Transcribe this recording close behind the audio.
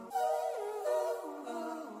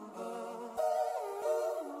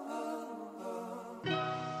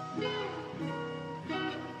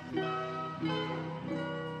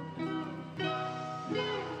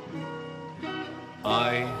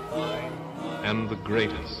and the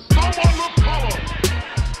greatest.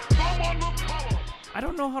 I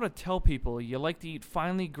don't know how to tell people you like to eat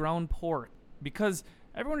finely ground pork because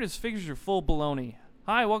everyone just figures you're full baloney.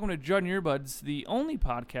 Hi, welcome to Judd and Earbuds, the only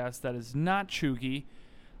podcast that is not chuggy.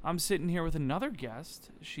 I'm sitting here with another guest.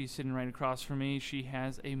 She's sitting right across from me. She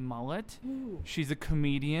has a mullet. Ooh. She's a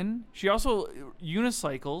comedian. She also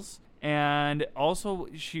unicycles, and also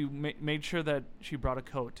she made sure that she brought a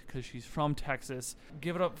coat because she's from Texas.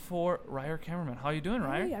 Give it up for Ryer Cameraman. How you doing,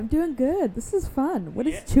 Ryer? Hey, I'm doing good. This is fun. What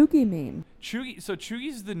Yeah. does chuggy mean? Chuggy. So chuggy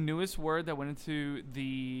is the newest word that went into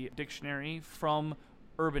the dictionary from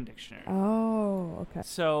Urban Dictionary. Oh, okay.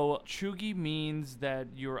 So chuggy means that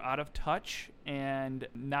you're out of touch and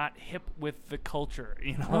not hip with the culture.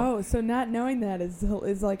 You know. Oh, so not knowing that is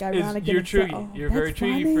like ironic. You're in itself. chuggy. Oh, You're very that's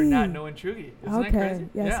chuggy for funny. not knowing chuggy. Isn't that Okay. crazy?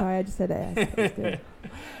 Yeah, sorry, I just had to ask. That was good.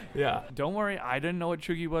 Yeah. Don't worry, I didn't know what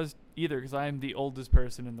chuggy was either because I am the oldest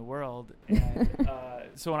person in the world. And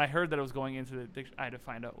so when I heard that it was going into the dictionary, I had to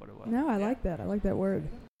find out what it was. No, I like that. I like that word.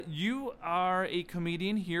 You are a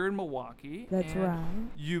comedian here in Milwaukee. That's and right.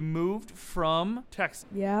 You moved from Texas.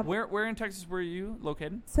 Yep. Where in Texas were you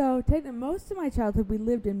located? So, most of my childhood, we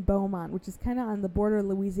lived in Beaumont, which is kind of on the border of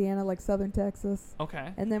Louisiana, like southern Texas.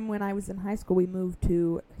 Okay. And then when I was in high school, we moved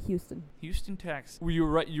to Houston. Houston, Texas. Were you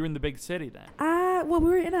right? You were in the big city then. Well, we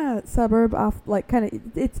were in a suburb off, like, kind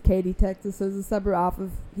of, it's Katy, Texas, so it's a suburb off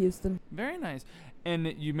of Houston. Very nice.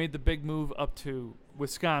 And you made the big move up to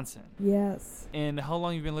Wisconsin. Yes. And how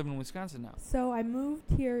long have you been living in Wisconsin now? So I moved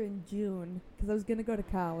here in June because I was going to go to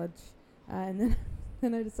college, and then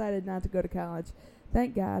then I decided not to go to college.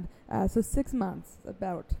 Thank God. So 6 months,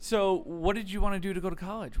 about. So what did you want to do to go to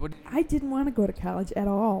college? I didn't want to go to college at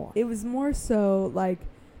all. It was more so like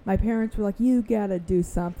my parents were like, you got to do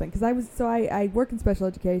something. Because I work in special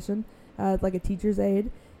education, like a teacher's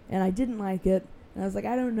aide, and I didn't like it. And I was like,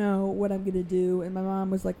 I don't know what I'm going to do. And my mom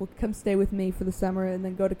was like, well, come stay with me for the summer and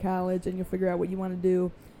then go to college and you'll figure out what you want to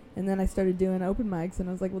do. And then I started doing open mics, and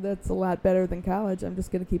I was like, well, that's a lot better than college. I'm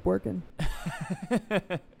just going to keep working.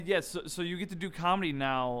 Yes, so you get to do comedy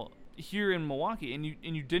now here in Milwaukee, and you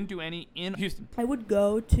didn't do any in Houston. I would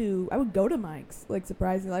go to mics, like,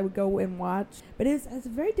 surprisingly. I would go and watch. But it's a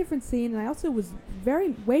very different scene, and I also was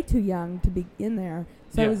way too young to be in there.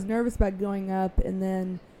 So Yeah. I was nervous about going up and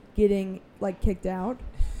then getting, like, kicked out.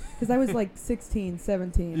 Because I was, like, 16,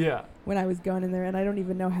 17 Yeah. when I was going in there, and I don't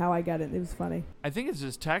even know how I got in. It was funny. I think it's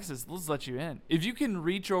just Texas. Let's let you in. If you can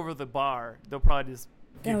reach over the bar, they'll probably just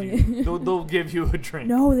give Oh, you. yeah. They'll give you a drink.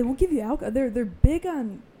 No, they won't give you alcohol. They're big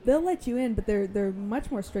on... They'll let you in, but they're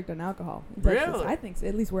much more strict on alcohol. in Texas. Really? I think so,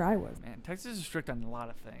 at least where I was. Man, Texas is strict on a lot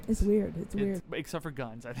of things. It's weird. It's weird. Except for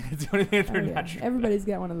guns. I think it's the only thing they're Oh, yeah. not strict. Everybody's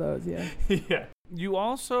got one of those, yeah. Yeah. You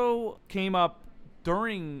also came up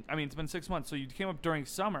during. I mean, it's been 6 months, so you came up during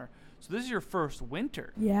summer. So this is your first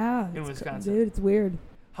winter. Yeah. In it's Wisconsin. Dude, it's weird.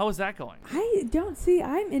 How is that going?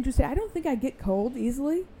 I'm interested. I don't think I get cold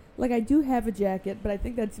easily. Like, I do have a jacket, but I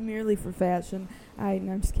think that's merely for fashion. No,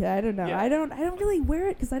 I'm just kidding. I don't know. Yeah. I don't really wear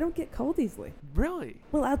it because I don't get cold easily. Really?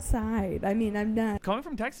 Well, outside. I mean, I'm not. Coming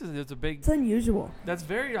from Texas, it's a big. It's unusual. That's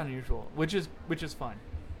very unusual, which is fun.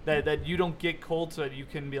 That you don't get cold, so that you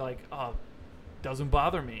can be like, oh, doesn't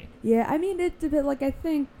bother me. Yeah, I mean, it's a bit like, I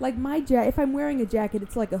think, like, my jacket, if I'm wearing a jacket,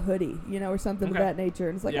 it's like a hoodie, or something of Okay. that nature.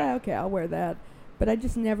 And it's like, Yeah. okay, I'll wear that. But I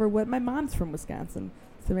just never would. My mom's from Wisconsin,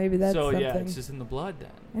 so maybe that's So something. yeah, it's just in the blood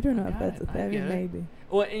then. I don't know I if got that's it. a thing. I get it. Maybe.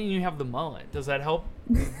 Well, and you have the mullet. Does that help?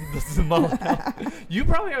 Does the mullet help? You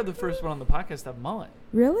probably are the first one on the podcast to have mullet.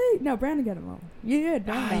 Really? No, Brandon got a mullet. You did.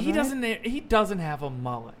 Brandon got He one, doesn't. He doesn't have a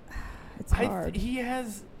mullet. right? It's hard. He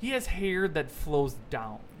has hair that flows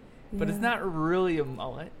down, but it's Yeah. not really a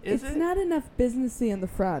mullet, is it's it? not enough businessy in the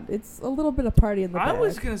front. It's a little bit of party in the back. I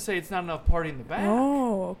was gonna say it's not enough party in the back.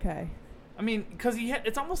 Oh, okay. I mean, because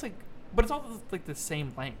it's almost like, but it's all like the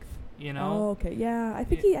same length, Oh, okay. Yeah, I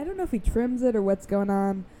think I don't know if he trims it or what's going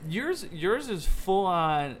on. Yours is full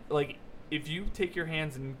on. Like, if you take your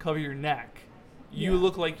hands and cover your neck, you Yeah.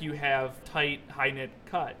 look like you have tight, high knit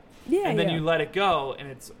cut. Yeah, And then yeah. you let it go, and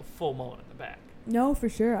it's a full mullet in the back. No, for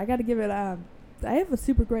sure. I got to give it. I have a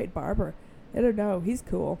super great barber. I don't know. He's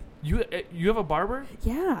cool. You have a barber?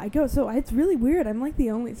 Yeah, I go. So it's really weird. I'm like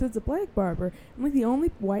the only. So it's a black barber. I'm like the only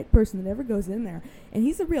white person that ever goes in there, and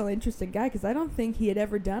he's a real interesting guy because I don't think he had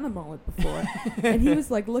ever done a mullet before. And he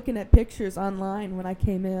was like looking at pictures online when I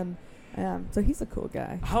came in. So he's a cool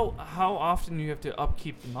guy. How often do you have to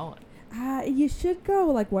upkeep the mullet? You should go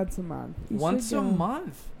like once a month. Once a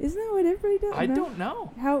month? Isn't that what everybody does? I No? don't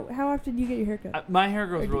know. How often do you get your haircut? My hair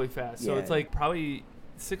grows really fast, so Yeah. it's like probably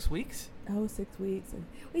 6 weeks. Oh, 6 weeks.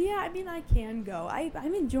 Well, yeah, I mean, I can go.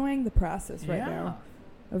 I'm enjoying the process right now.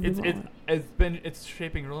 of the mullet. It's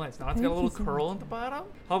shaping real nice. Now it's Thank got a you little so curl much. at the bottom.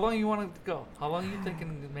 How long you want it to go? How long are you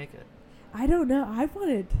thinking to make it? I don't know.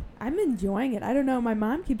 I'm enjoying it. I don't know. My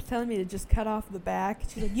mom keeps telling me to just cut off the back.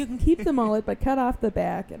 She's like, you can keep the mullet, but cut off the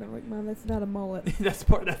back. And I'm like, Mom, that's not a mullet.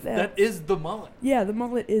 That is the mullet. Yeah, the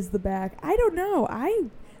mullet is the back. I don't know.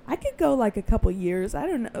 I could go like a couple years. I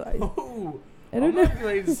don't know. Oh, I don't I'm know. not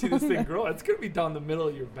ready to see this thing grow. It's going to be down the middle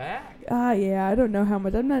of your back. Yeah, I don't know how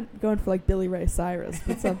much. I'm not going for like Billy Ray Cyrus,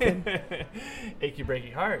 but something. Achy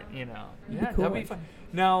breaky heart, It'd be Yeah, cool. that'd be fun.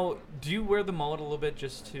 Now, do you wear the mullet a little bit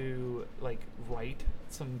just to like write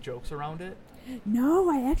some jokes around it? No,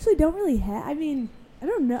 I actually don't really have. I mean, I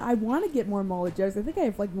don't know. I want to get more mullet jokes. I think I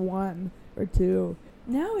have like one or two.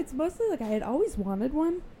 No, it's mostly like I had always wanted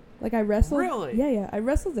one. Like I wrestled. Really? Yeah. I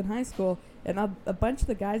wrestled in high school, and a bunch of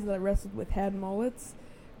the guys that I wrestled with had mullets.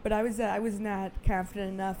 But I was not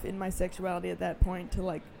confident enough in my sexuality at that point to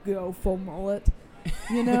like go full mullet.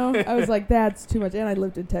 You know, I was like, that's too much. And I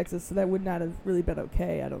lived in Texas, so that would not have really been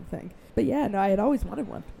okay, I don't think. But yeah, no, I had always wanted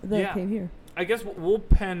one. And then I came here. I guess we'll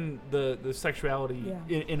pen the sexuality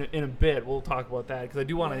in a bit. We'll talk about that because I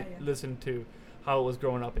do want to listen to how it was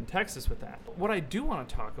growing up in Texas with that. What I do want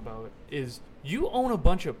to talk about is you own a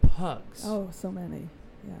bunch of pugs. Oh, so many.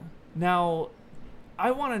 Yeah. Now,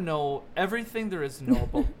 I want to know everything there is to know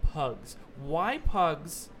about pugs. Why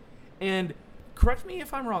pugs? And correct me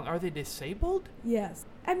if I'm wrong. Are they disabled? Yes.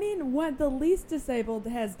 I mean, the least disabled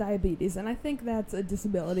has diabetes, and I think that's a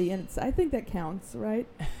disability, and I think that counts, right?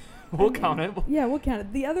 We'll count it. Yeah, we'll count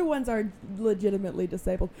it. The other ones are legitimately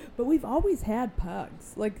disabled, but we've always had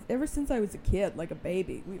pugs. Like ever since I was a kid, like a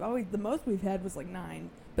baby. The most we've had was like 9,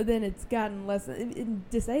 but then it's gotten less. In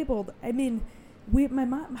disabled, I mean,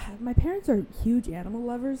 my parents are huge animal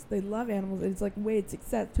lovers. They love animals. It's like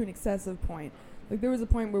to an excessive point. Like there was a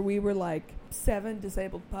point where we were like 7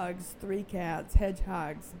 disabled pugs, 3 cats,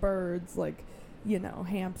 hedgehogs, birds, like,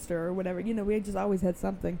 hamster or whatever. We just always had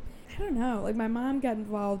something. I don't know. Like my mom got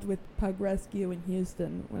involved with pug rescue in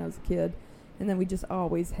Houston when I was a kid, and then we just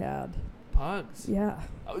always had pugs. Yeah.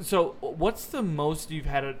 So what's the most you've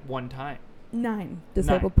had at one time? 9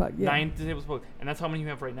 disabled pugs. Yeah. 9 disabled pugs, and that's how many you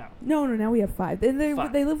have right now. No. Now we have 5. They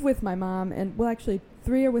 5. They live with my mom, and actually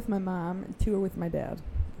 3 are with my mom, and 2 are with my dad.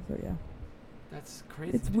 So yeah. That's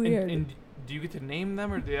crazy. It's weird. And do you get to name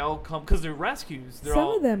them, or do they all come because they're rescues? Some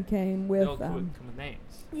of them came with. They all come with names.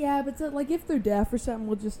 Yeah, but like if they're deaf or something,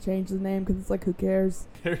 we'll just change the name because it's like who cares?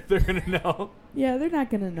 They're gonna know. Yeah, they're not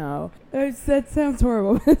gonna know. That sounds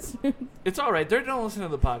horrible. It's all right. They don't listen to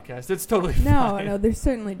the podcast. It's totally fine. No, they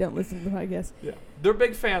certainly don't listen to the podcast. Yeah, they're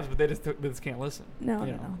big fans, but they just can't listen. No.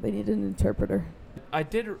 They need an interpreter. I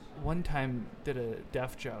did one time a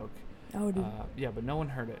deaf joke. Oh, dude. Yeah, but no one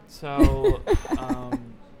heard it. So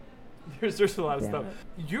there's a lot of stuff.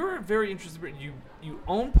 You're very interested. You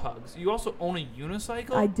own pugs. You also own a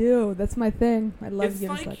unicycle. I do. That's my thing. I love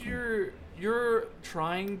unicycling. It's like you're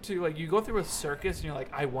trying to you go through a circus and you're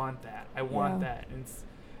like, I want that. I want that. And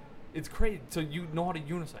it's crazy. So you know how to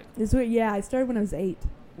unicycle. It's weird. Yeah, I started when I was 8.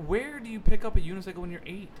 Where do you pick up a unicycle when you're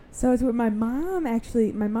 8? So it's where my mom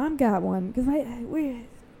got one because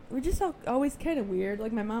we're just always kind of weird.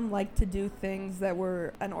 Like, my mom liked to do things that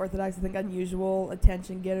were unorthodox, I think unusual,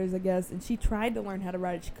 attention getters, I guess. And she tried to learn how to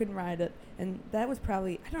ride it. She couldn't ride it. And that was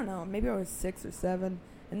probably, I don't know, maybe I was 6 or 7.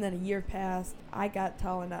 And then a year passed. I got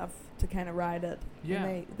tall enough to kind of ride it. Yeah.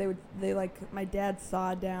 And my dad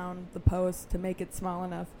sawed down the post to make it small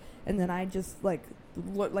enough. And then I just,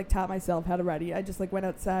 taught myself how to ride it. I just, went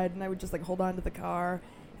outside and I would just, hold on to the car.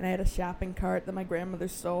 And I had a shopping cart that my grandmother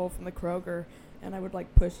stole from the Kroger. And I would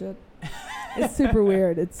push it. It's super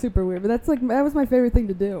weird. But that's that was my favorite thing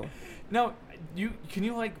to do. Now, can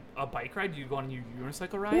you a bike ride? Do you go on a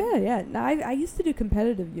unicycle ride? Yeah. No, I used to do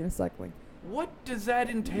competitive unicycling. What does that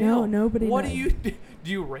entail? No, nobody What knows.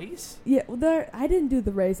 do you race? Yeah, I didn't do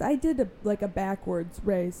the race. I did a backwards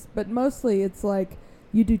race, but mostly it's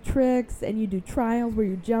you do tricks and you do trials where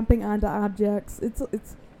you're jumping onto objects. It's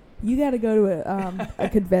you got to go to a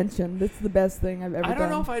convention. That's the best thing I've ever done. I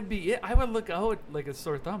don't know if I'd be it. I would look out like a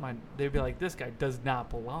sore thumb. They'd be like, this guy does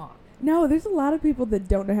not belong. No, there's a lot of people that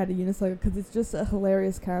don't know how to unicycle because it's just a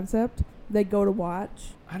hilarious concept. They go to watch.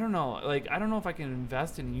 I don't know. I don't know if I can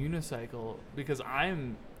invest in a unicycle because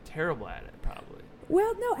I'm terrible at it, probably.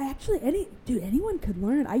 Well, no, actually, anyone could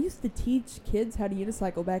learn. I used to teach kids how to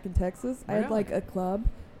unicycle back in Texas. Really? I had a club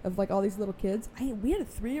of all these little kids. We had a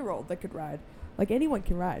 3-year-old that could ride. Anyone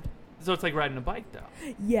can ride. So it's like riding a bike, though.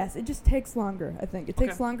 Yes, it just takes longer, I think. It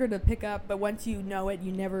takes longer to pick up, but once you know it,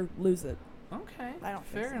 you never lose it. Okay. I don't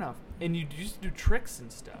think Fair so. enough. And you just do tricks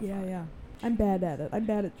and stuff. Yeah. I'm bad at it. I'm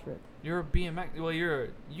bad at tricks. You're a BMX. Well, you're a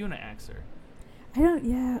Uni-Axer. I don't.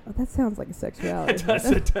 Yeah, that sounds like a sexuality. It does.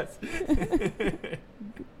 It does.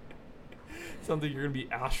 Something you're gonna be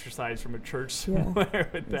ostracized from a church somewhere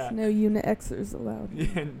with There's that. no uni-Xers allowed.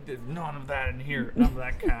 Yeah, and there's none of that in here. None of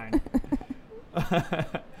that kind.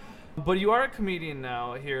 But you are a comedian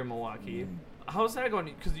now here in Milwaukee. How's that going?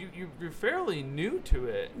 Because you're fairly new to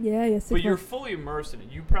it. Yeah, yes. But you're fully immersed in it.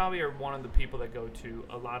 You probably are one of the people that go to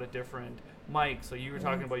a lot of different mics. So you were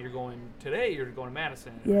talking about you're going today, you're going to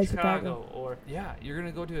Madison or Chicago. Or you're going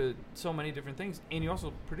to go to so many different things. And you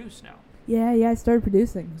also produce now. Yeah, I started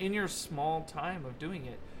producing. In your small time of doing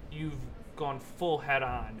it, you've gone full head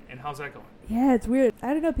on. And how's that going? Yeah, it's weird.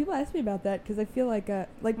 I don't know. People ask me about that because I feel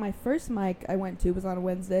like my first mic I went to was on a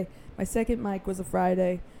Wednesday. My second mic was a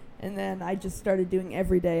Friday. And then I just started doing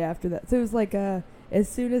every day after that. So it was like as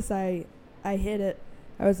soon as I hit it,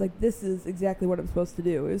 I was like, this is exactly what I'm supposed to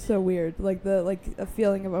do. It was so weird. Like a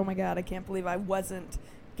feeling of, oh my God, I can't believe I wasn't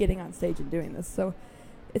getting on stage and doing this. So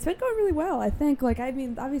it's been going really well, I think. Like, I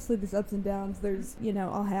mean, obviously there's ups and downs. There's,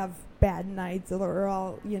 I'll have bad nights or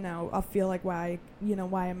I'll feel like why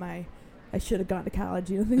am I should have gone to college,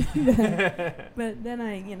 things like that. But then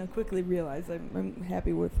I, quickly realize I'm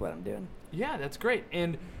happy with what I'm doing. Yeah, that's great.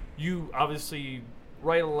 And you obviously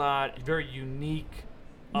write a lot, very unique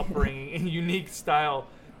upbringing and unique style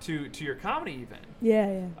to your comedy even.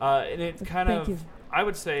 Yeah. And it's kind of, I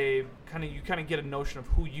would say, you kind of get a notion of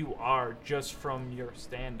who you are just from your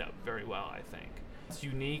stand-up very well, I think. It's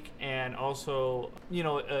unique and also,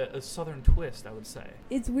 a southern twist, I would say.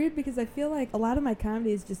 It's weird because I feel like a lot of my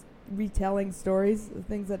comedy is just retelling stories of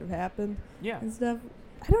things that have happened and stuff.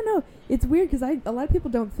 I don't know. It's weird because a lot of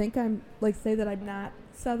people don't think I'm, say that I'm not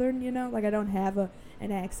Southern, like I don't have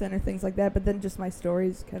an accent or things like that, but then just my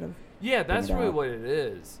stories kind of... Yeah, that's really what it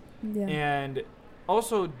is. Yeah. And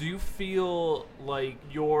also, do you feel like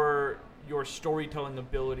your storytelling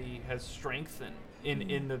ability has strengthened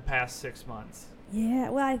in the past 6 months? Yeah,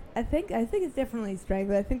 well, I think it's definitely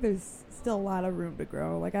strengthened. I think there's still a lot of room to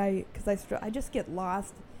grow. Like I just get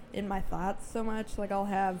lost in my thoughts so much. Like I'll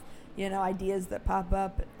have, ideas that pop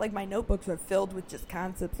up. Like my notebooks are filled with just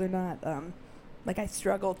concepts. They're not, I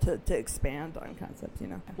struggle to expand on concepts,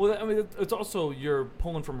 Well, I mean, it's also you're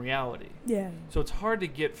pulling from reality. Yeah. So it's hard to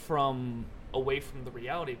get away from the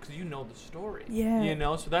reality because you know the story.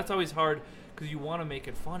 Yeah. So that's always hard because you want to make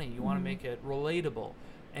it funny. You want to make it relatable.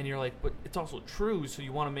 And you're like, but it's also true, so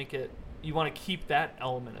you want to keep that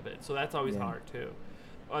element of it. So that's always hard, too.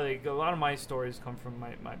 Like, a lot of my stories come from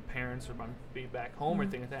my parents or my being back home or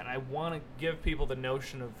things like that. And I want to give people the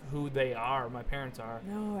notion of who they are, my parents are.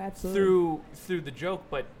 No, absolutely. Through the joke,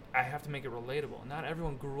 but I have to make it relatable. Not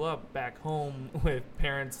everyone grew up back home with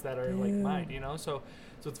parents that are like mine, So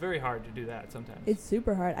it's very hard to do that sometimes. It's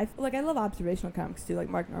super hard. I love observational comics, too, like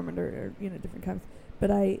Mark Normand or different comics. But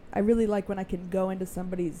I really like when I can go into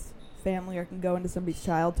somebody's family or can go into somebody's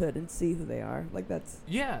childhood and see who they are. Like that's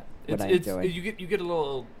what I enjoy. You get a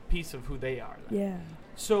little piece of who they are. Then. Yeah.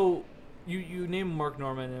 So you name Mark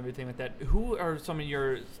Normand and everything like that. Who are some of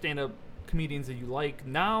your stand-up comedians that you like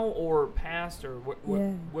now or past or what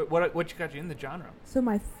you got you in the genre? So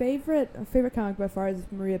my favorite comic by far is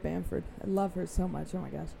Maria Bamford. I love her so much. Oh my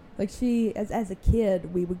gosh. Like she as a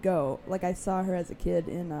kid we would go. Like I saw her as a kid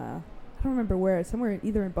in I don't remember where, somewhere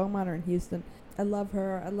either in Beaumont or in Houston. I love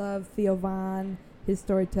her. I love Theo Von, his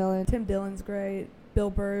storytelling. Tim Dillon's great.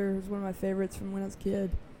 Bill Burr is one of my favorites from when I was a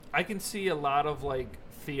kid. I can see a lot of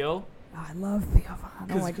Theo. Oh, I love Theo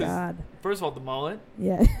Von. Oh my God. First of all, the mullet.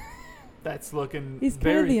 Yeah. That's looking He's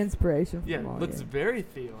kind of the inspiration for the mullet. Looks very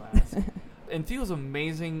Theo-esque. And Theo's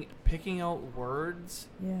amazing picking out words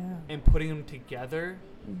and putting them together.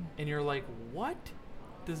 And you're like, what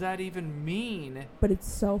does that even mean? But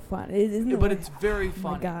it's so fun. It's very funny.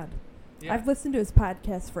 Oh my God. Yeah. I've listened to his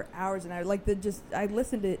podcast for hours, and I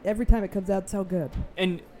listen to it every time it comes out. So good.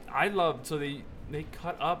 And I love so they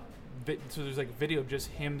cut up. So there's video of just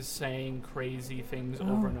him saying crazy things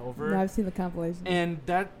over and over. No, I've seen the compilation. And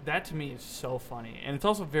that to me is so funny, and it's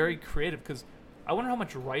also very creative because I wonder how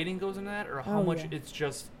much writing goes into that, or how much it's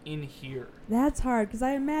just in here. That's hard because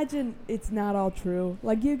I imagine it's not all true.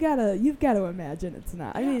 Like you've got to imagine it's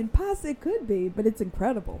not. I mean, possibly it could be, but it's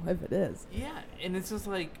incredible if it is. Yeah, and it's just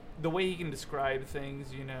the way he can describe things,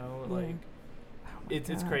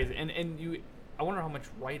 it's crazy. And I wonder how much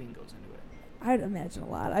writing goes into it. I'd imagine a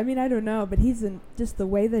lot. I mean, I don't know, but he's in just the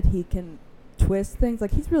way that he can twist things.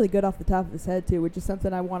 Like he's really good off the top of his head too, which is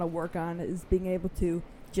something I want to work on. Is being able to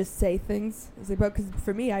just say things. Because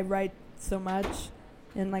for me, I write so much,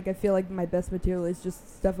 and I feel like my best material is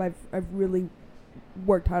just stuff I've really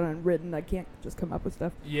worked hard on and written. I can't just come up with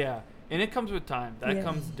stuff. Yeah, And it comes with time. That Yeah.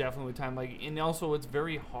 comes definitely with time. Like, and also it's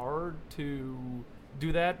very hard to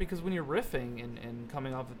do that because when you're riffing and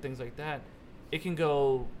coming off of things like that, it can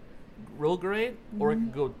go real great or it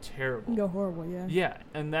can go terrible. Go horrible, yeah. Yeah,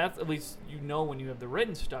 and that's at least when you have the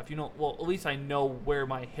written stuff. You know, well, at least I know where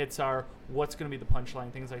my hits are, what's going to be the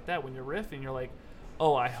punchline, things like that. When you're riffing, you're like,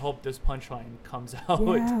 oh, I hope this punchline comes out.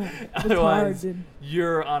 Yeah, it's Otherwise, hard, dude.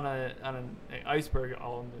 you're on an iceberg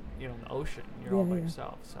all in the ocean. You're all by Yeah.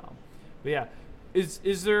 yourself. So, but yeah,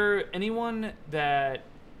 is there anyone that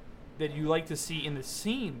you like to see in the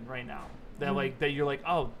scene right now? That like that you're like,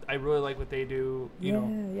 oh, I really like what they do. You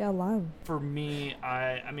know, Yeah, a lot. for me,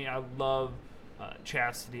 I mean, I love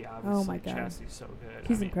Chastity. Obviously, Oh my God. Chastity's so good.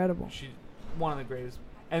 She's I mean, incredible. She's one of the greatest.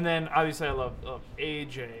 And then obviously, I love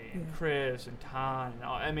AJ and Yeah. Chris and Ton. And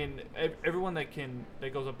all, I mean, everyone that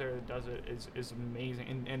goes up there that does it is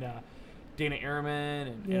amazing. And Dana Ehrman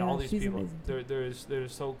and Yeah, all these she's people, amazing. they're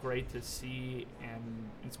so great to see and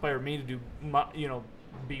inspire me to do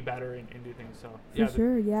be better and do things. So For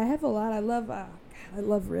sure, yeah. I have a lot. I love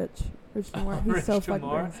Rich. Rich Demore. He's Rich so fucking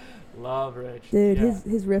Demore? great. Love Rich, Dude, yeah.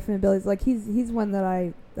 his riffing abilities, like he's one that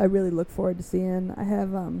I really look forward to seeing. I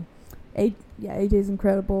have AJ's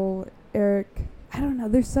incredible. Eric, I don't know.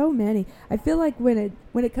 There's so many. I feel like when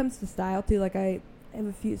it comes to style too, like I have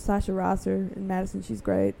a few. Sasha Rosser in Madison, she's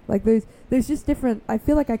great. Like there's just different. I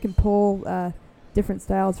feel like I can pull different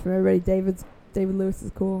styles from everybody. David Lewis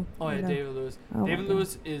is cool. Oh yeah, you know? David Lewis. Oh David my God.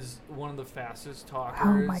 Lewis is one of the fastest talkers.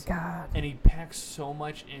 Oh my God. And he packs so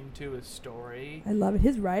much into his story. I love it.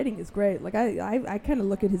 His writing is great. Like I kind of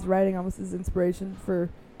look at his writing almost as inspiration for.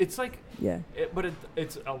 It's like, Yeah.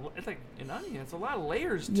 it's like an onion. It's a lot of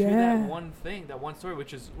layers to Yeah. that one thing, that one story,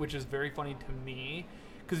 which is very funny to me,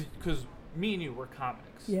 because me and you were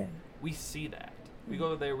comics. Yeah. We see that. We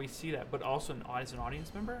go there, we see that, but also as an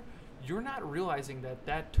audience member, you're not realizing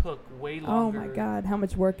that took way longer. Oh my God, how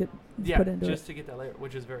much work it's Yeah, put into just it. to get that layer,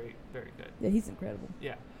 which is very, very good. Yeah, he's incredible.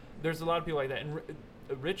 Yeah, there's a lot of people like that, and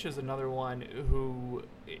Rich is another one who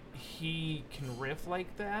he can riff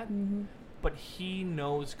like that, Mm-hmm. but he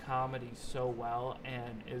knows comedy so well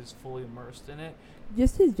and is fully immersed in it.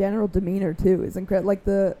 Just his general demeanor too is incredible. Like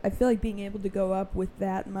I feel like being able to go up with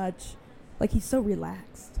that much, like he's so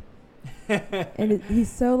relaxed, and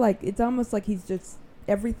he's so like it's almost like he's just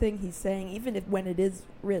everything he's saying, even if when it is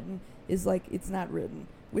written, is like it's not written,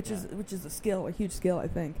 which is a skill, a huge skill, I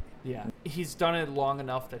think. Yeah, he's done it long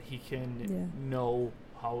enough that he can Yeah. know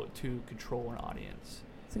how to control an audience.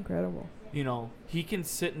 It's incredible. You know, he can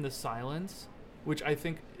sit in the silence, which I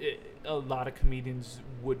think a lot of comedians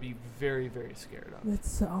would be very, very scared of. That's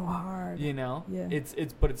so hard. You know, Yeah.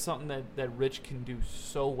 but it's something that Rich can do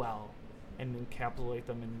so well, and encapsulate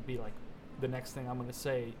them and be like, the next thing I'm gonna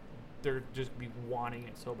say, they're just be wanting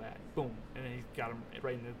it so bad. Boom, and then he's got him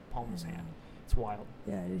right in the palm of his hand. It's wild.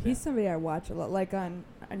 Yeah, he's somebody I watch a lot, like on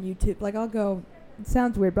YouTube. Like I'll go, it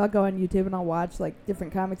sounds weird, but I'll go on YouTube and I'll watch like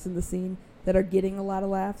different comics in the scene that are getting a lot of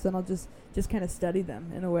laughs, and I'll just kind of study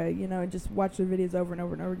them in a way, you know, and just watch their videos over and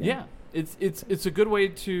over and over again. Yeah, it's a good way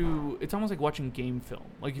to. It's almost like watching game film.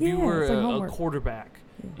 Like if you Yeah, were it's like a homework. quarterback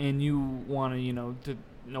Yeah. and you want to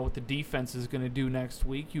know what the defense is going to do next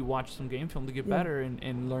week, you watch some game film to get Yeah. better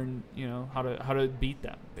and learn how to beat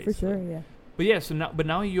them. Basically. For sure, yeah. But yeah, so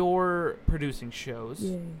now you're producing shows.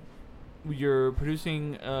 Yeah. You're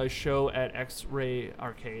producing a show at X-Ray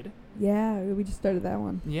Arcade. Yeah, we just started that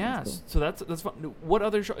one. Yeah, That's cool. so that's fun. What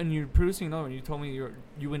other show? And you're producing another one. You told me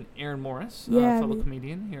you and Aaron Morris, Yeah, fellow we-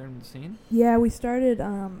 comedian here in the scene. Yeah, we started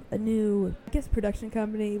a new, I guess, production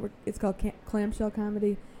company. It's called Clamshell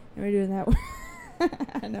Comedy, and we're doing that one.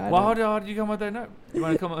 I know. Well, how did you come up with that name? You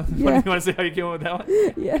want to come up? Yeah. You want to say how you came up with that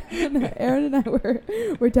one? Yeah, no, Erin and I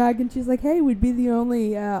were talking. She's like, "Hey, we'd be the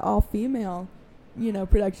only all-female,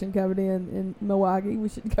 production company in Milwaukee. We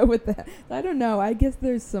should go with that." I don't know. I guess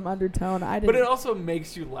there's some undertone. I didn't. But it also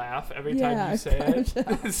makes you laugh every time Yeah, you say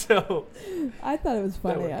it. So I thought it was that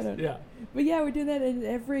funny. works. I don't know. Yeah. But yeah, we're doing that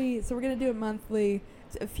in so we're gonna do it monthly.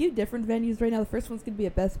 It's a few different venues right now. The first one's gonna be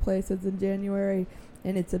at Best Place. It's in January,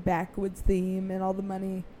 and it's a backwoods theme, and all the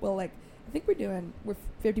money. Well, like I think we're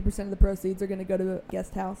 50% of the proceeds are gonna go to the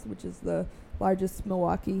Guest House, which is the largest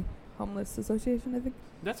Milwaukee homeless association, I think.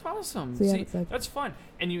 That's awesome. So, yeah, See, it's like- that's fun.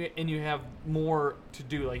 And you have more to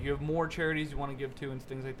do. Like you have more charities you want to give to and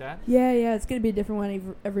things like that. Yeah, it's gonna be a different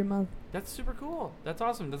one every month. That's super cool. That's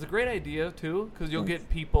awesome. That's a great idea too, because you'll Thanks. get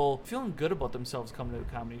people feeling good about themselves coming to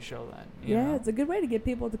a comedy show. Then you Yeah, know? it's a good way to get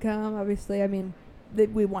people to come. Obviously, I mean,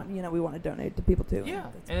 we want to donate to people too. Yeah,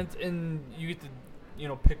 and and you get to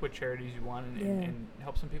pick what charities you want and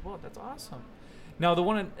help some people out. That's awesome. Now, the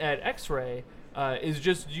one at X-Ray is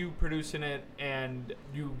just you producing it, and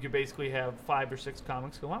you basically have 5 or 6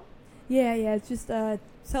 comics go out? Yeah, it's just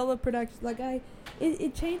solo production. Like,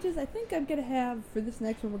 it changes. I think I'm going to have, for this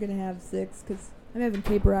next one, we're going to have 6, because I'm having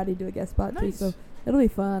Caperati do a guest spot, too, so it'll be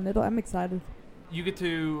fun. I'm excited. You get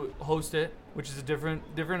to host it, which is a different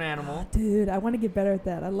animal. Oh, dude, I want to get better at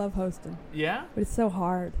that. I love hosting. Yeah? But it's so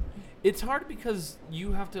hard. It's hard because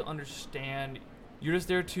you have to understand... You're just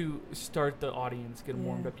there to start the audience, get them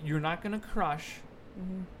warmed up. You're not going to crush,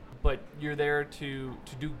 but you're there to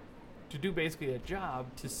do basically a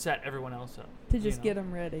job to set everyone else up. To just get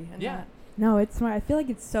them ready. And yeah. No, it's smart. I feel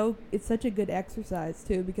like it's such a good exercise,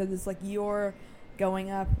 too, because it's like you're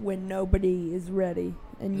going up when nobody is ready.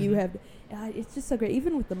 And you have... it's just so great.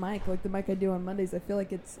 Even with the mic, like the mic I do on Mondays, I feel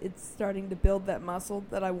like it's starting to build that muscle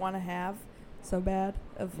that I want to have. So bad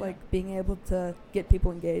of like being able to get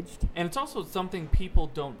people engaged. And it's also something people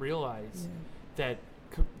don't realize that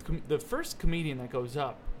the first comedian that goes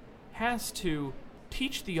up has to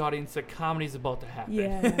teach the audience that comedy's about to happen.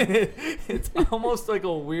 It's almost like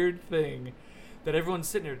a weird thing that everyone's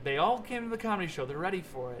sitting there. They all came to the comedy show. They're ready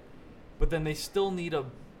for it. But then they still need a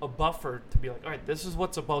buffer to be like, all right, this is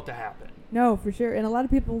what's about to happen. No, for sure. And a lot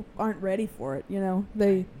of people aren't ready for it,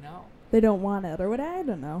 They don't want it, or what, I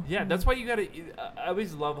don't know. Yeah, that's why you got to... I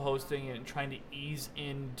always love hosting and trying to ease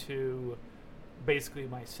into basically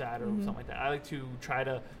my set or something like that. I like to try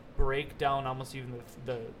to break down almost even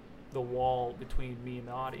the wall between me and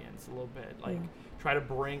the audience a little bit. Like, try to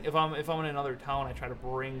bring... If I'm in another town, I try to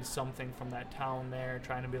bring something from that town there,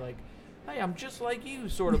 trying to be like, hey, I'm just like you,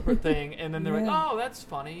 sort of thing. And then they're like, oh, that's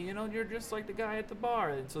funny. You're just like the guy at the bar.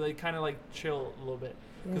 And so they kind of like chill a little bit.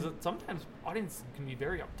 Because sometimes audience can be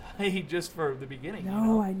very uptight just for the beginning.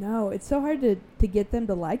 No, I know. It's so hard to get them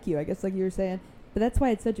to like you, I guess, like you were saying. But that's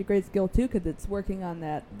why it's such a great skill, too, because it's working on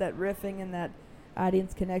that riffing and that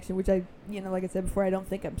audience connection, which I, like I said before, I don't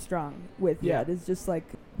think I'm strong with yet. It's just like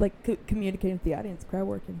communicating with the audience, crowd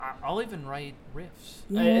working. I'll even write riffs.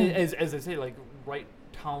 Yeah. As I say, like, write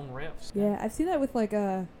town riffs. Yeah, I've seen that with like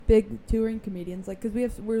big touring comedians, like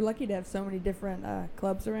because we're lucky to have so many different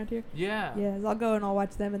clubs around here. Yeah. I'll go and I'll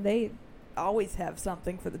watch them, and they always have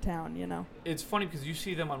something for the town. It's funny because you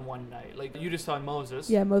see them on one night. Like you just saw Moses.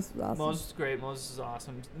 Yeah, Moses is awesome. Moses is great. Moses is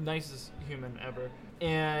awesome. Nicest human ever.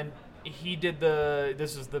 And he did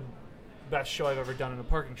this is the best show I've ever done in a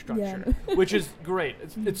parking structure, which is great.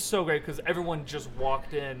 It's so great because everyone just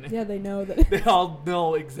walked in. Yeah, they know that. They all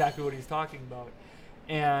know exactly what he's talking about.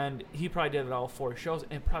 And he probably did it all 4 shows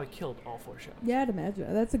and probably killed all 4 shows. Yeah, I'd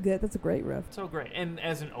imagine. That's a great riff. So great. And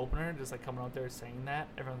as an opener, just like coming out there saying that,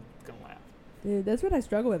 everyone's going to laugh. Dude, that's what I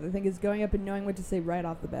struggle with. I think is going up and knowing what to say right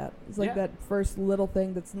off the bat. It's like that first little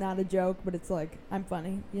thing that's not a joke, but it's like, I'm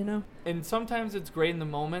funny, And sometimes it's great in the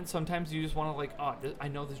moment. Sometimes you just want to like, I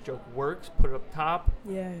know this joke works, put it up top.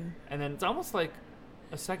 Yeah. And then it's almost like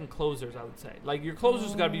a second closers, I would say. Like your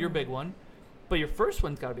closer's got to be your big one. But your first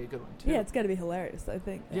one's got to be a good one, too. Yeah, it's got to be hilarious, I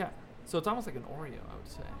think. Yeah. So it's almost like an Oreo, I would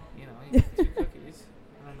say. You get 2 cookies,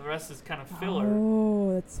 and then the rest is kind of filler.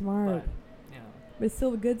 Oh, that's smart. But, but it's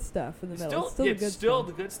still the good stuff in the middle. It's still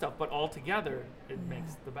the good stuff, but all together, it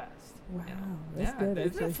makes the best. Wow, that's good,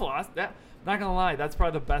 Isn't it philosophy? I'm not going to lie, that's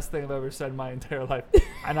probably the best thing I've ever said in my entire life.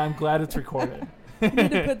 And I'm glad it's recorded. You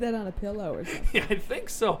need to put that on a pillow or something. Yeah, I think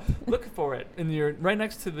so. Look for it. Right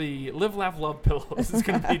next to the Live, Laugh, Love pillows. It's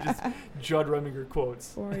going to be just Judd Reminger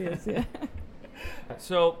quotes. Oreos, yeah.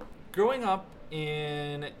 So, growing up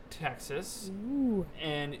in Texas,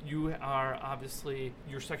 and you are obviously,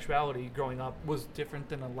 your sexuality growing up was different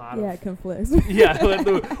than a lot of... Yeah, it conflicts.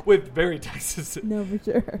 with very Texas. No, for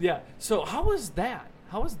sure. Yeah. So, how was that?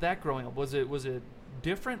 How was that growing up? Was it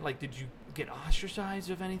different? Like, did you get ostracized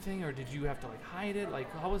of anything, or did you have to like hide it? Like,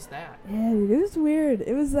 how was that? Yeah, dude, it was weird.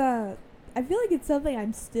 It was I feel like it's something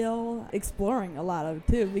I'm still exploring a lot of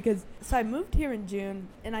too, because I moved here in June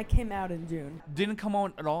and I came out in June. Didn't come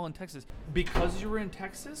out at all in Texas because you were in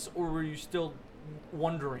Texas, or were you still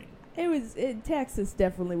wondering? Texas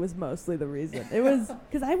definitely was mostly the reason. It was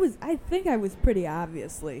because I think I was pretty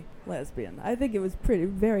obviously lesbian. I think it was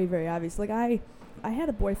very, very obvious. Like I had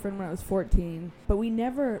a boyfriend when I was 14, but we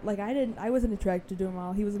never, like, I wasn't attracted to him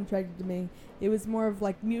all. He wasn't attracted to me. It was more of,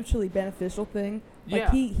 like, mutually beneficial thing.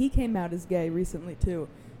 Like, he came out as gay recently, too.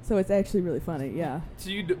 So it's actually really funny, yeah.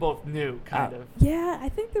 So you both knew, kind of. Yeah, I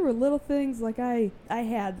think there were little things, like, I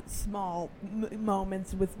had small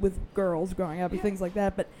moments with girls growing up and things like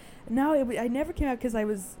that, but no, I never came out because I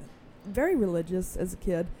was very religious as a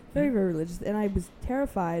kid, very, very religious, and I was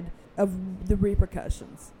terrified of the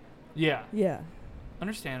repercussions. Yeah. Yeah.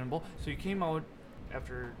 Understandable. So you came out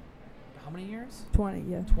after how many years? 20,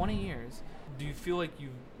 yeah. 20 years. Do you feel like you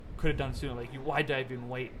could have done sooner? Like, why did I even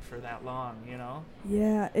wait for that long, you know?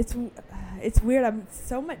 Yeah, it's weird. I'm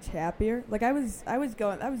so much happier. Like I was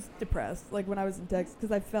depressed like when I was in Texas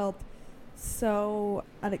because I felt so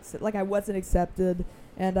like I wasn't accepted,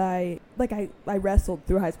 and I wrestled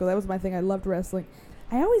through high school. That was my thing. I loved wrestling.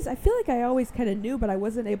 I feel like I always kind of knew, but I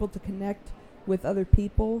wasn't able to connect with other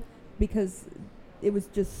people because it was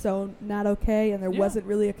just so not okay, and there wasn't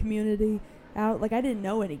really a community out. Like I didn't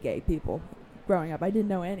know any gay people growing up. I didn't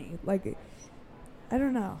know any. Like I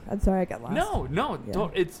don't know. I'm sorry I got lost. No. Yeah.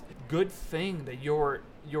 It's good thing that you're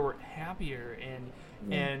happier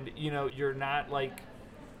and you know you're not like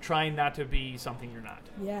trying not to be something you're not.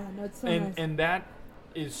 Yeah, no, it's so and nice. and that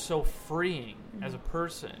is so freeing as a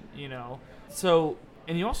person, you know. So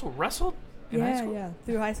and you also wrestled in high school. Yeah,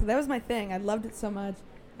 through high school. That was my thing. I loved it so much.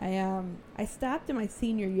 I stopped in my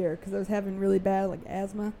senior year because I was having really bad like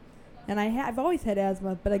asthma, and I've always had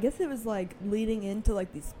asthma, but I guess it was like leading into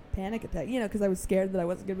like these panic attacks, you know, because I was scared that I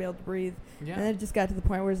wasn't gonna be able to breathe. Yeah. And then it just got to the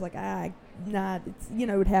point where it's like it's you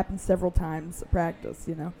know, it would happen several times at practice,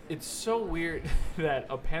 you know. It's so weird that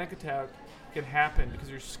a panic attack can happen because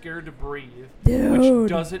you're scared to breathe, Dude. which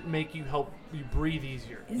doesn't make you help you breathe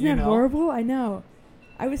easier. Isn't you that know? horrible? I know.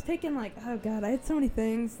 I was taking like, oh god, I had so many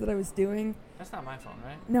things that I was doing. That's not my phone,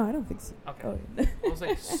 right? No, I don't think so. Okay. Oh. I was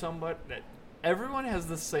like, everyone has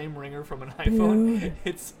the same ringer from an iPhone. Dude.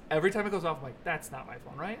 It's every time it goes off, I'm like, that's not my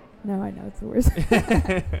phone, right? No, I know, it's the worst.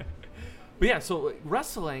 But yeah, so like,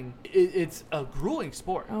 wrestling, it's a grueling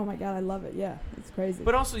sport. Oh my god, I love it. Yeah, it's crazy.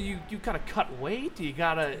 But also, you gotta cut weight. You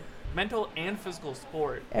gotta mental and physical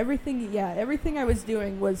sport. Everything I was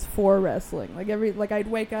doing was for wrestling. Like I'd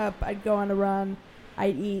wake up, I'd go on a run,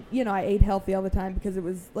 I'd eat. You know, I ate healthy all the time because it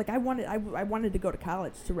was like I wanted to go to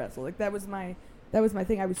college to wrestle. Like that was my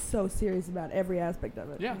thing. I was so serious about every aspect of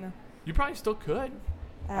it. Yeah, you know? you probably still could.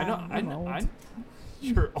 I know. I'm old.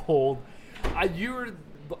 You're old. You're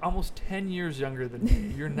almost 10 years younger than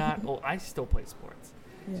me. You're not old. I still play sports,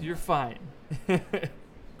 Yeah. so you're fine.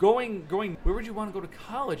 Going. Where would you want to go to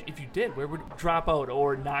college if you did? Where would you drop out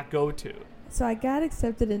or not go to? So I got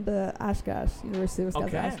accepted into Oshkosh, University of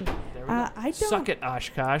Wisconsin. Okay. Oshkosh. There we go. I don't Suck it,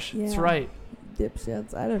 Oshkosh. That's Yeah. right.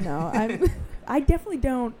 Dipshits. I don't know. I definitely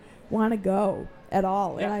don't want to go at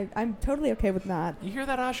all, Yeah. and I'm totally okay with not. You hear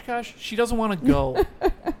that, Oshkosh? She doesn't want to go.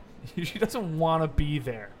 She doesn't want to be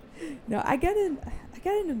there. No, I got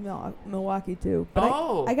into Milwaukee too, but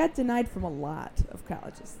Oh. I got denied from a lot of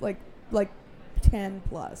colleges, like 10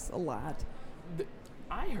 plus, a lot.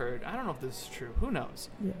 I heard, I don't know if this is true, who knows?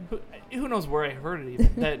 Yeah. Who knows where I heard it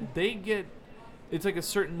even, that they get, it's like a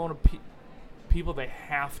certain amount of people they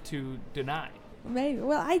have to deny. Maybe.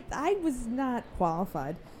 Well, I was not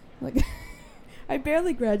qualified. Like, I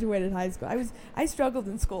barely graduated high school. I struggled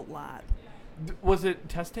in school a lot. Was it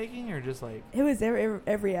test taking or just like? It was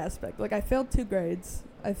every aspect. Like, I failed 2 grades.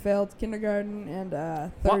 I failed kindergarten and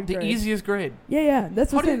third The grade. easiest grade. Yeah.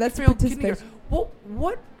 That's what I'm saying. That's participation.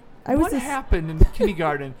 What What happened in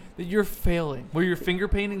kindergarten that you're failing? Were your finger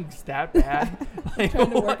paintings that bad? I'm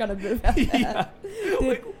trying to work on a bit about that. Yeah. Dude,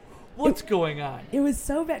 Like, what's going on? it was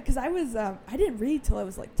so bad because I didn't read till I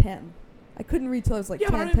was like 10. I couldn't read till I was like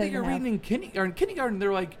 10, But I don't 10 think you're and a half. reading in kindergarten.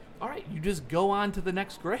 They're like, all right, you just go on to the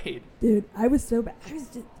next grade. Dude, I was so bad.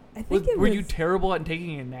 I think Were you terrible at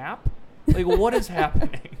taking a nap? Like, what is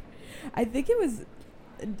happening? I think it was,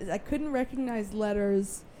 I couldn't recognize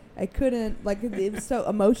letters. I couldn't, like, it was so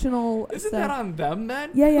emotional. Isn't stuff. that on them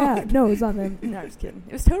then? Yeah. No, it was on them. No, I was kidding.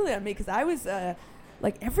 It was totally on me because I was,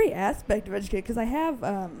 like, every aspect of education, because I have,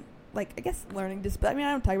 like, I guess learning disabilities. I mean,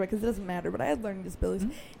 I don't talk about it because it doesn't matter, but I had learning disabilities.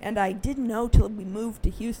 Mm-hmm. And I didn't know till we moved to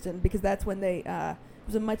Houston because that's when they, it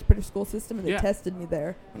was a much better school system, and they tested me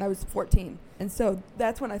there when I was 14. And so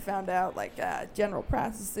that's when I found out, like, general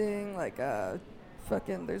processing, like,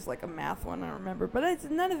 fucking, there's, like, a math one, I don't remember.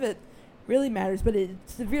 But none of it really matters, but it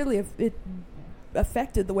severely it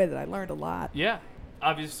affected the way that I learned a lot. Yeah.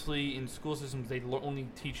 Obviously, in school systems, they only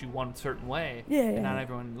teach you one certain way. Yeah, And yeah. not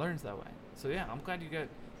everyone learns that way. So, yeah, I'm glad you got...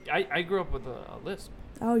 I grew up with a lisp.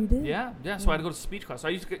 Oh, you did? Yeah. So I had to go to speech class. So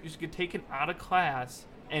I used to get taken out of class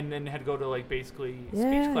and then had to go to, like, basically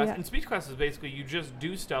speech class. Yeah. And speech class is basically you just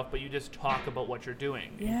do stuff, but you just talk about what you're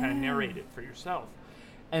doing. You kind of narrate it for yourself.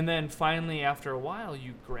 And then finally, after a while,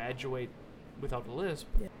 you graduate without the lisp.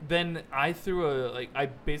 Yeah. Then I I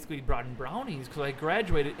basically brought in brownies because I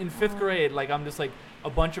graduated in 5th grade. Like, I'm just like, a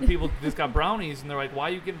bunch of people just got brownies, and they're like, why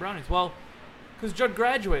are you getting brownies? Well, because Judd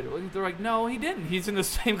graduated. They're like, no, he didn't. He's in the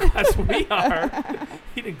same class we are.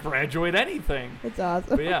 He didn't graduate anything. It's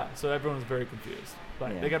awesome. But yeah, so everyone was very confused.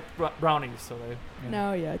 But Yeah. they got brownies, so they...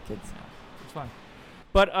 No, yeah, kids. Yeah, it's fun.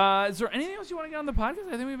 But is there anything else you want to get on the podcast?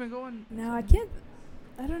 I think we've been going. No, I can't.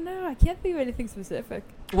 I don't know. I can't think of anything specific.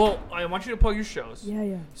 Well, I want you to plug your shows.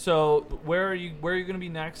 Yeah. So where are you going to be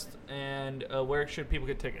next, and where should people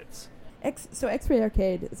get tickets? X-Ray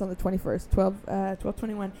Arcade is on the 21st,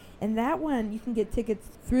 12/21, and that one you can get tickets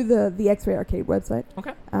through the X-Ray Arcade website.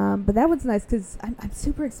 Okay. But that one's nice because I'm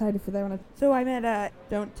super excited for that one. So I'm at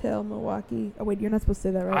Don't Tell Milwaukee. Oh wait, you're not supposed to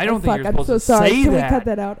say that, right? I don't think you're supposed to say Can that. we cut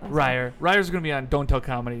that out? Ryer's going to be on Don't Tell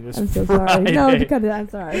Comedy this I'm so Friday. sorry. No, cut it. I'm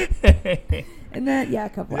sorry. And then a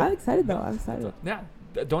couple. I'm excited though. I'm excited. Yeah.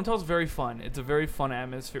 Don't Tell is very fun. It's a very fun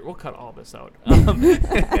atmosphere. We'll cut all this out.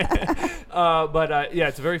 But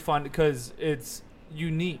it's very fun because it's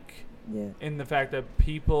unique in the fact that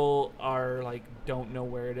people are like don't know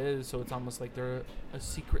where it is, so it's almost like they're a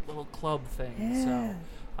secret little club thing. Yeah.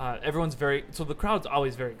 So everyone's so the crowd's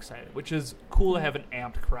always very excited, which is cool to have an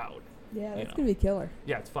amped crowd. Yeah, that's gonna be killer.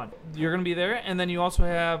 Yeah, it's fun. You're gonna be there, and then you also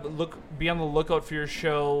have be on the lookout for your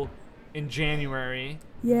show in January.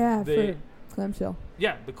 Yeah, for Clamshell.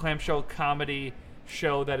 Yeah, the Clamshell comedy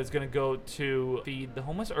show that is going to go to feed the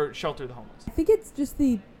homeless or shelter the homeless. I think it's just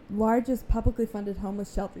the largest publicly funded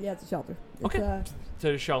homeless shelter. Yeah, it's a shelter. It's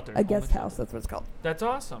a shelter. A guest house, that's what it's called. That's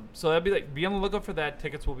awesome. So that'd be on the lookout for that.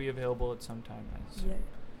 Tickets will be available at some time. Yeah.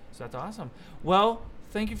 So that's awesome. Well,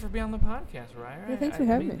 thank you for being on the podcast, Ryan. Yeah, thanks for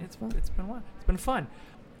having me. It's been fun.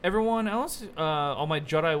 Everyone else, all my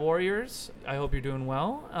Jedi Warriors, I hope you're doing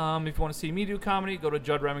well. If you want to see me do comedy, go to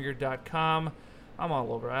juddreminger.com. I'm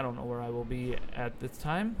all over. I don't know where I will be at this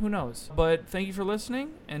time. Who knows? But thank you for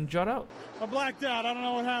listening, and Judd out. I blacked out. I don't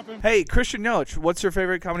know what happened. Hey, Christian Yelich, what's your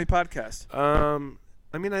favorite comedy podcast?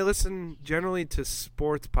 I mean, I listen generally to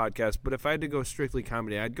sports podcasts, but if I had to go strictly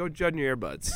comedy, I'd go Judd in Your Earbuds.